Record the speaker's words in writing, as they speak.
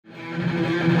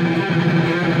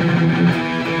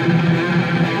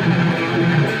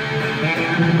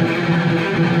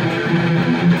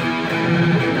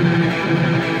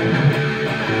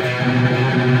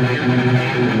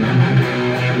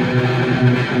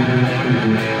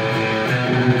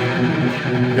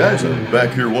Guys, I'm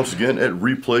back here once again at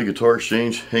Replay Guitar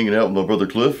Exchange, hanging out with my brother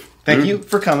Cliff. Thank you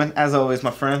for coming, as always,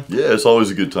 my friend. Yeah, it's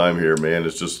always a good time here, man.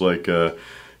 It's just like, kind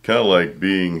of like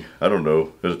being, I don't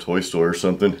know, at a toy store or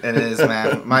something. It is,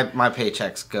 man. My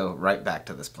paychecks go right back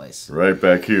to this place. Right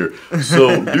back here.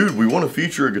 So, dude, we want to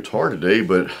feature a guitar today,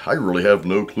 but I really have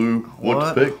no clue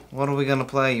what to pick. What are we going to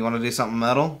play? You want to do something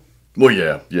metal? Well,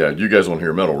 yeah. You guys want to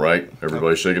hear metal, right?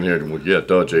 Everybody's shaking their head. Well, yeah,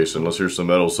 duh, Jason. Let's hear some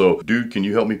metal. So, dude, can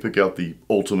you help me pick out the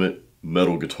ultimate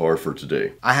metal guitar for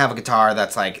today? I have a guitar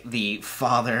that's like the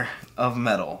father of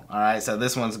metal. All right, so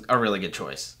this one's a really good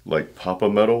choice. Like Papa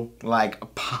Metal?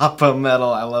 Like Papa Metal.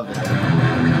 I love it.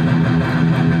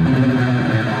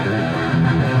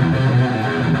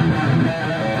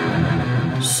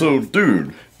 So,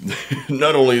 dude,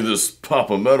 not only this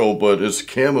Papa Metal, but it's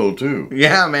camo too.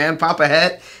 Yeah, man. Papa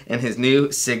Het and his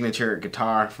new signature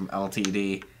guitar from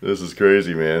LTD. This is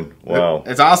crazy, man. Wow.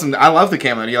 It's awesome. I love the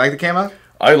camo. Do you like the camo?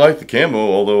 I like the camo,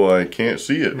 although I can't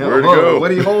see it. No, Where'd it go?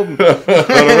 What are you holding? I don't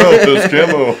know if it's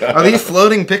camo. Are these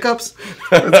floating pickups?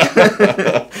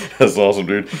 That's awesome,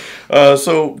 dude.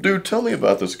 So, dude, tell me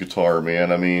about this guitar,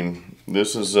 man. I mean,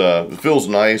 this is, it feels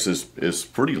nice. It's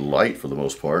pretty light for the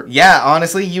most part. Yeah,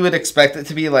 honestly, you would expect it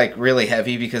to be, like, really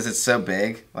heavy because it's so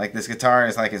big. Like, this guitar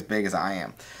is, like, as big as I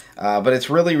am. But it's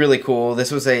really, really cool.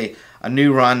 This was a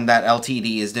new run that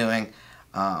LTD is doing.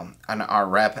 And our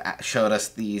rep showed us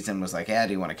these and was like, yeah,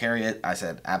 do you want to carry it? I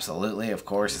said, absolutely, of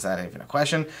course. Is that even a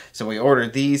question? So we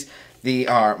ordered these. They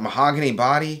are mahogany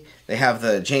body. They have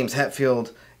the James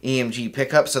Hetfield EMG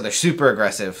pickup, so they're super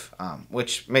aggressive,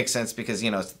 which makes sense because,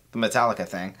 you know, it's the Metallica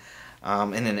thing.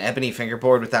 And an ebony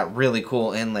fingerboard with that really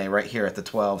cool inlay right here at the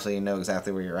 12, so you know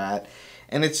exactly where you're at.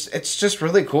 And it's just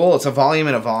really cool. It's a volume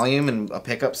and a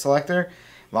pickup selector.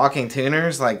 Locking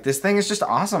tuners, like, this thing is just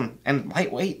awesome and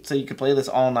lightweight, so you could play this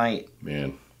all night.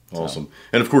 Man, awesome. So.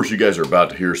 And of course, you guys are about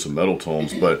to hear some metal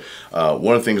tones, but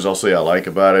one of the things I'll say I like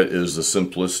about it is the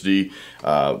simplicity.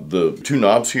 The two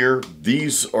knobs here,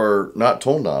 these are not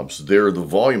tone knobs. They're the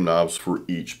volume knobs for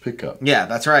each pickup. Yeah,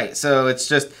 that's right. So it's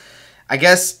just, I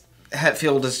guess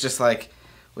Hetfield is just like,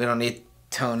 we don't need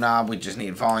tone knob, we just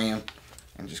need volume.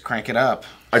 And just crank it up.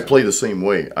 I play the same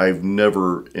way. I've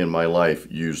never in my life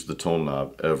used the tone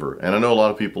knob ever. And I know a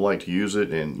lot of people like to use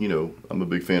it, and, you know, I'm a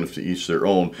big fan of to each their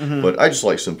own, but I just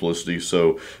like simplicity.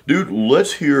 So, dude,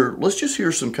 let's just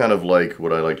hear some kind of like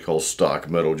what I like to call stock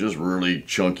metal, just really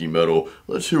chunky metal.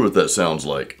 Let's hear what that sounds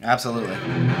like. Absolutely.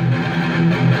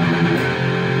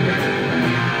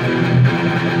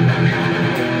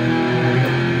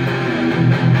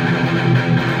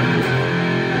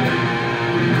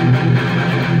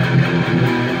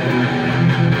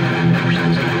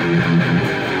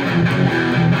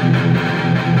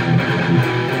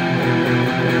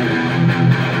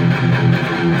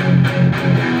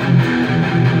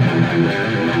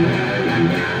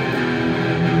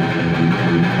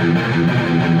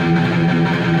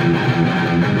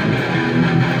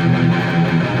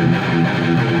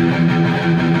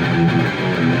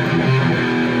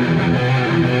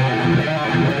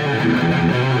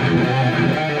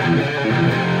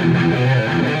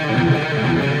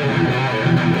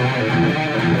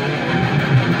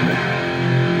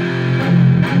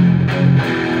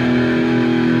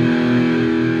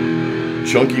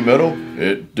 Chunky metal,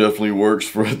 it definitely works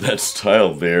for that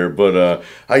style there, but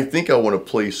I think I want to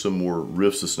play some more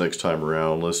riffs this next time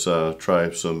around. Let's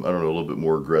try some, I don't know, a little bit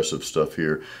more aggressive stuff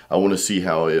here. I want to see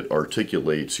how it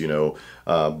articulates, you know.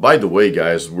 By the way,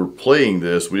 guys, we're playing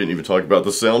this. We didn't even talk about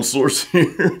the sound source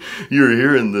here. You're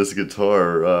hearing this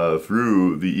guitar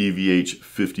through the EVH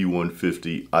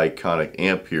 5150 iconic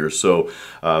amp here. So,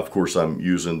 of course, I'm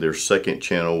using their second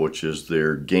channel, which is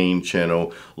their gain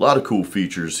channel. A lot of cool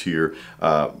features here.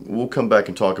 We'll come back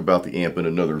and talk about the amp in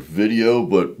another video,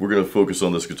 but we're going to focus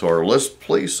on this guitar. Let's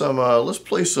play some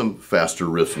faster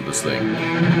riffs with this thing.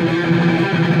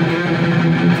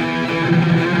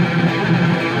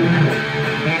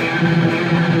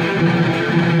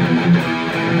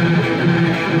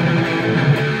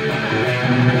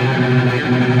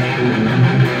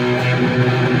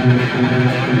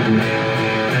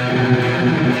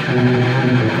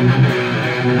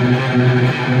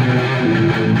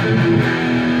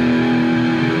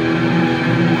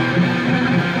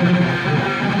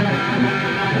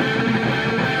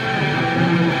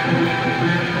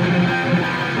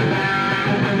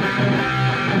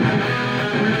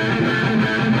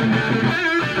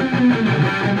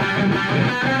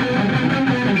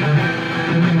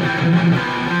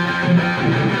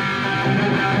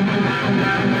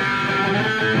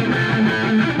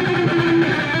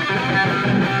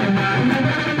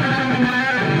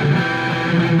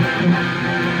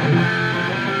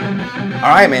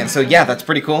 Alright, man, so yeah, that's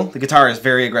pretty cool. The guitar is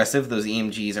very aggressive. Those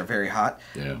EMGs are very hot.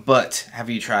 Yeah. But have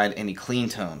you tried any clean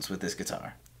tones with this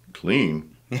guitar?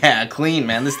 Clean? Yeah, clean,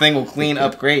 man. This thing will clean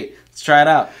up great. Let's try it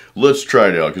out. Let's try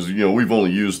it out, because, you know, we've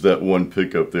only used that one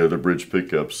pickup there, the bridge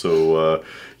pickup. So,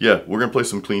 yeah, we're going to play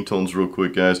some clean tones real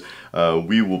quick, guys.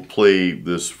 We will play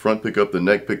this front pickup, the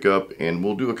neck pickup, and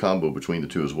we'll do a combo between the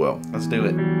two as well. Let's do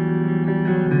it.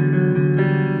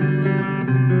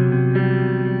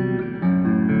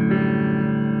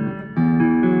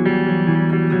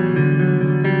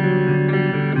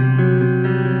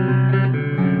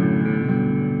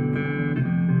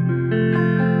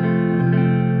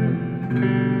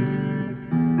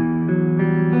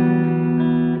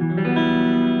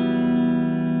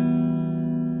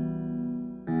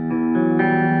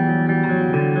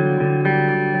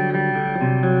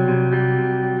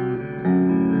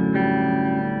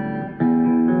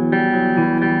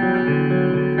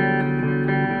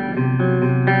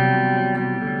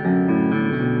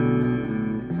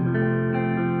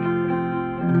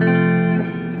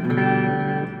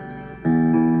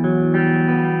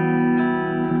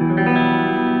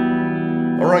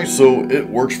 So it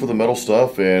works for the metal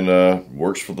stuff and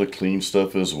works for the clean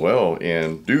stuff as well.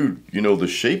 And dude, you know, the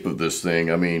shape of this thing,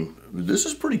 I mean, this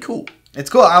is pretty cool. It's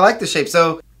cool. I like the shape.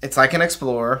 So it's like an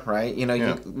Explorer, right? You know,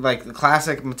 Yeah. like the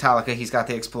classic Metallica, he's got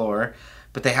the Explorer,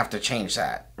 but they have to change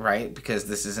that, right? Because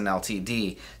this is an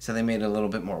LTD. So they made it a little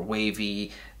bit more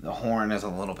wavy. The horn is a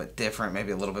little bit different,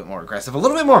 maybe a little bit more aggressive, a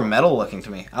little bit more metal looking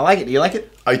to me. I like it. Do you like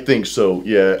it? I think so,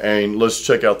 yeah. And let's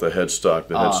check out the headstock.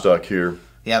 The headstock here.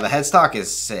 Yeah, the headstock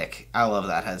is sick. I love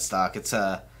that headstock. It's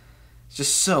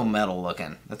just so metal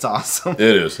looking. That's awesome. It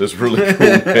is. It's really cool,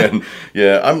 man.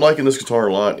 Yeah, I'm liking this guitar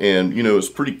a lot, and you know, it's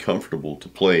pretty comfortable to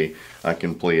play. I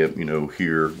can play it, you know,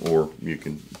 here, or you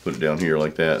can put it down here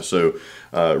like that. So,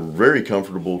 very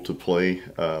comfortable to play.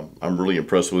 I'm really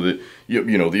impressed with it.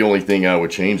 You know, the only thing I would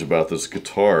change about this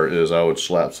guitar is I would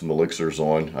slap some elixirs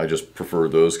on. I just prefer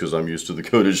those because I'm used to the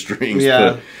coated strings.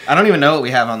 Yeah, but, I don't even know what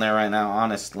we have on there right now,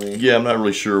 honestly. yeah, I'm not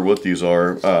really sure what these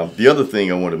are. The other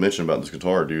thing I want to mention about this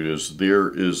guitar, dude, is there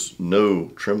is no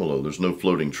tremolo. There's no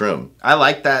floating trim. I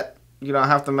like that. You don't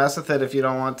have to mess with it if you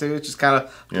don't want to. Just kind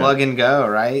of plug and go,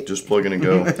 right? Just plug in and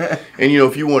go. And, you know,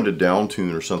 if you wanted to down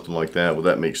tune or something like that, well,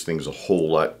 that makes things a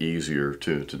whole lot easier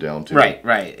to down tune.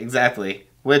 Right, exactly.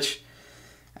 Which,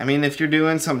 I mean, if you're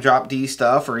doing some drop D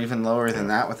stuff or even lower than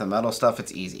that with the metal stuff,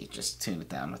 it's easy. Just tune it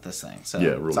down with this thing. So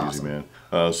Yeah, real it's easy, awesome.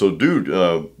 man. So,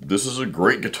 dude, this is a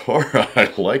great guitar.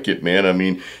 I like it, man. I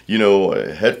mean, you know,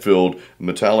 Hetfield,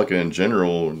 Metallica in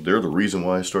general, they're the reason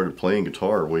why I started playing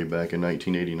guitar way back in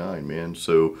 1989, man.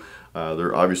 So,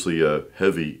 they're obviously a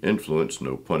heavy influence.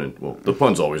 No pun in, well, the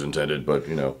pun's always intended, but,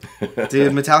 you know.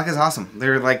 Dude, Metallica's awesome.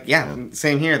 They're like, yeah,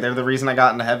 same here. They're the reason I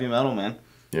got into heavy metal, man.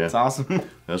 Yeah. It's awesome.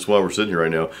 That's why we're sitting here right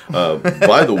now.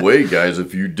 By the way, guys,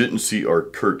 if you didn't see our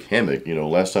Kirk Hammett, you know,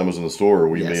 last time I was in the store,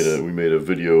 we made a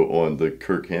video on the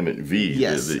Kirk Hammett V,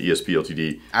 Yes. the ESP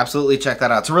LTD. Absolutely check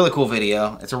that out. It's a really cool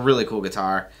video. It's a really cool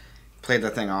guitar. Played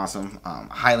that thing awesome.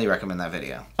 Highly recommend that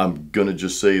video. I'm gonna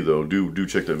just say though, do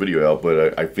check that video out.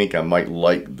 But I think I might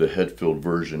like the Hetfield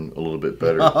version a little bit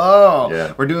better. Oh,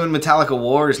 yeah. We're doing Metallica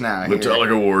Wars now. Here.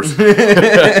 Metallica Wars.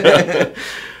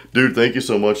 Dude, thank you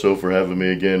so much, though, for having me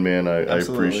again, man. I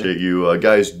appreciate you.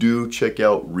 Guys, do check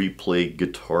out Replay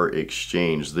Guitar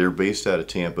Exchange. They're based out of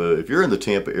Tampa. If you're in the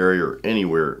Tampa area or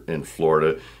anywhere in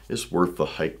Florida, it's worth the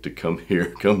hike to come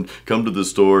here. Come to the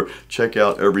store. Check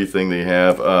out everything they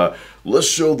have. Let's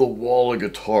show the wall of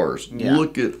guitars. Yeah.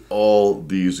 Look at all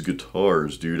these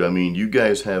guitars, dude. I mean, you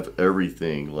guys have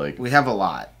everything. Like, we have a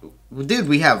lot. Dude,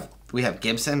 we have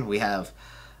Gibson. We have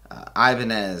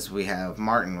Ibanez, we have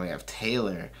Martin, we have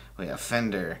Taylor, we have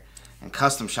Fender, and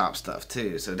custom shop stuff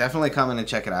too. So definitely come in and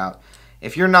check it out.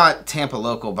 If you're not Tampa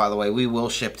local, by the way, we will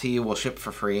ship to you. We'll ship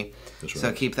for free. That's right.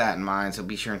 So keep that in mind. So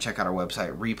be sure and check out our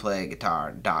website,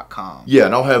 replayguitar.com. Yeah,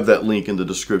 and I'll have that link in the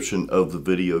description of the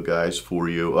video, guys, for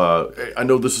you. I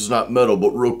know this is not metal,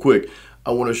 but real quick, I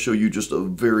want to show you just a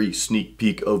very sneak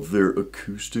peek of their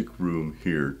acoustic room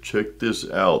here. Check this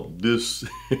out. This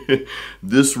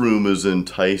this room is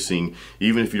enticing.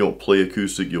 Even if you don't play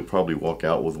acoustic, you'll probably walk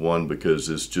out with one because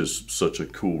it's just such a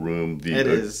cool room. The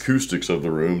acoustics of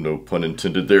the room, no pun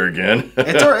intended there again.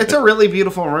 It's a really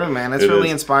beautiful room, man. It's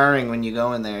really inspiring when you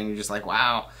go in there and you're just like,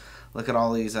 wow. Look at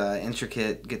all these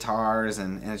intricate guitars,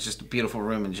 and it's just a beautiful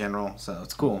room in general. So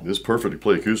it's cool. It's perfect to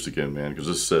play acoustic in, man, because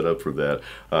it's set up for that.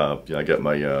 Yeah, I got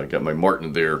my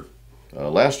Martin there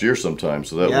last year sometime,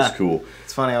 so that was cool.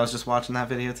 It's funny, I was just watching that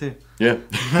video too. Yeah,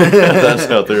 that's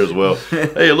out there as well.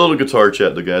 Hey, a little guitar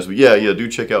chat though, guys. But yeah, do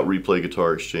check out Replay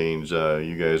Guitar Exchange.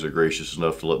 You guys are gracious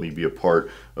enough to let me be a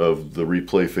part of the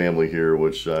Replay family here,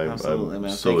 which I'm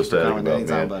so ecstatic about,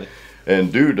 man. Buddy.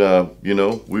 And dude, you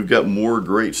know, we've got more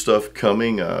great stuff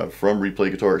coming from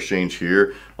Replay Guitar Exchange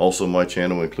here. Also my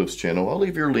channel and Cliff's channel. I'll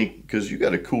leave your link because you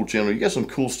got a cool channel. You got some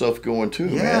cool stuff going too,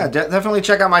 man. Yeah, definitely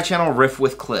check out my channel, Riff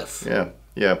with Cliff. Yeah.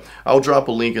 I'll drop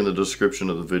a link in the description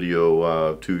of the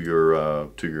video to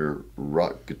your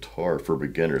rock guitar for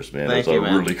beginners, man. That's a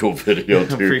really cool video,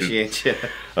 dude. Appreciate you.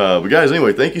 But guys,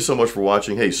 anyway, thank you so much for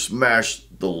watching. Hey, smash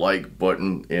the like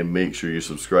button and make sure you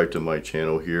subscribe to my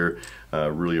channel here.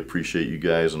 Really appreciate you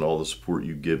guys and all the support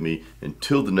you give me.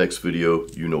 Until the next video,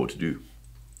 you know what to do.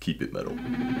 Keep it metal.